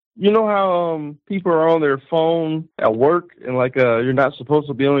You know how people are on their phone at work and like you're not supposed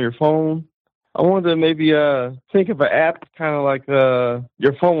to be on your phone? I wanted to maybe think of an app kind of like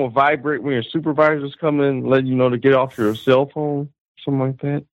your phone will vibrate when your supervisors come in and let you know to get off your cell phone, something like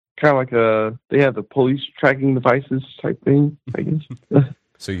that. Kind of like they have the police tracking devices type thing, I guess.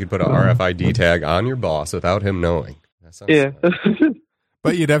 So you could put an RFID tag on your boss without him knowing. That sounds yeah.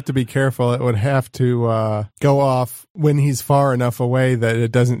 But you'd have to be careful. It would have to go off when he's far enough away that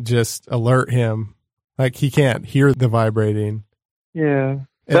it doesn't just alert him. Like he can't hear the vibrating. Yeah.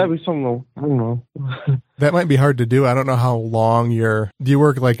 That'd be something, I don't know. That might be hard to do. I don't know how long do you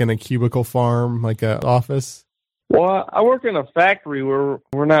work like in a cubicle farm, like an office? Well, I work in a factory where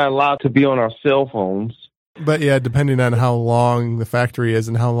we're not allowed to be on our cell phones. But yeah, depending on how long the factory is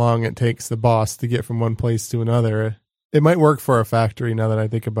and how long it takes the boss to get from one place to another, it might work for a factory now that I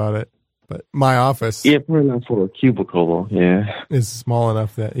think about it. But my office probably not for a cubicle, is small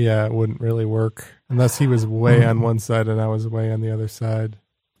enough that, it wouldn't really work unless he was way on one side and I was way on the other side.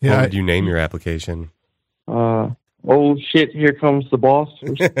 Yeah, what would you name your application? Oh, shit, here comes the boss.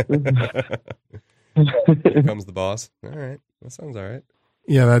 Here comes the boss. All right. That sounds all right.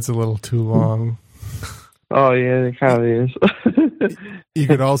 Yeah, that's a little too long. Oh, yeah, it kind of is. You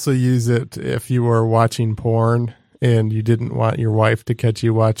could also use it if you were watching porn and you didn't want your wife to catch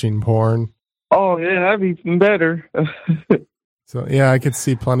you watching porn. Oh, yeah, that'd be even better. So, yeah, I could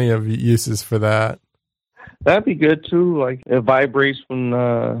see plenty of uses for that. That'd be good, too. Like, it vibrates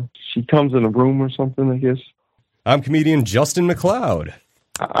when she comes in a room or something, I guess. I'm comedian Justin McLeod.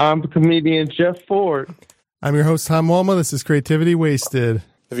 I'm comedian Jeff Ford. I'm your host, Tom Walma. This is Creativity Wasted.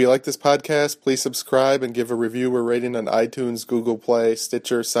 If you like this podcast, please subscribe and give a review or rating on iTunes, Google Play,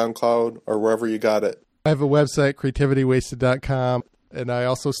 Stitcher, SoundCloud, or wherever you got it. I have a website, creativitywasted.com, and I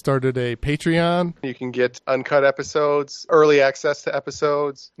also started a Patreon. You can get uncut episodes, early access to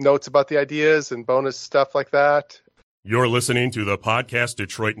episodes, notes about the ideas, and bonus stuff like that. You're listening to the Podcast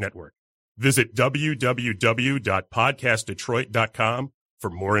Detroit Network. Visit www.podcastdetroit.com for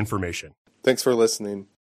more information. Thanks for listening.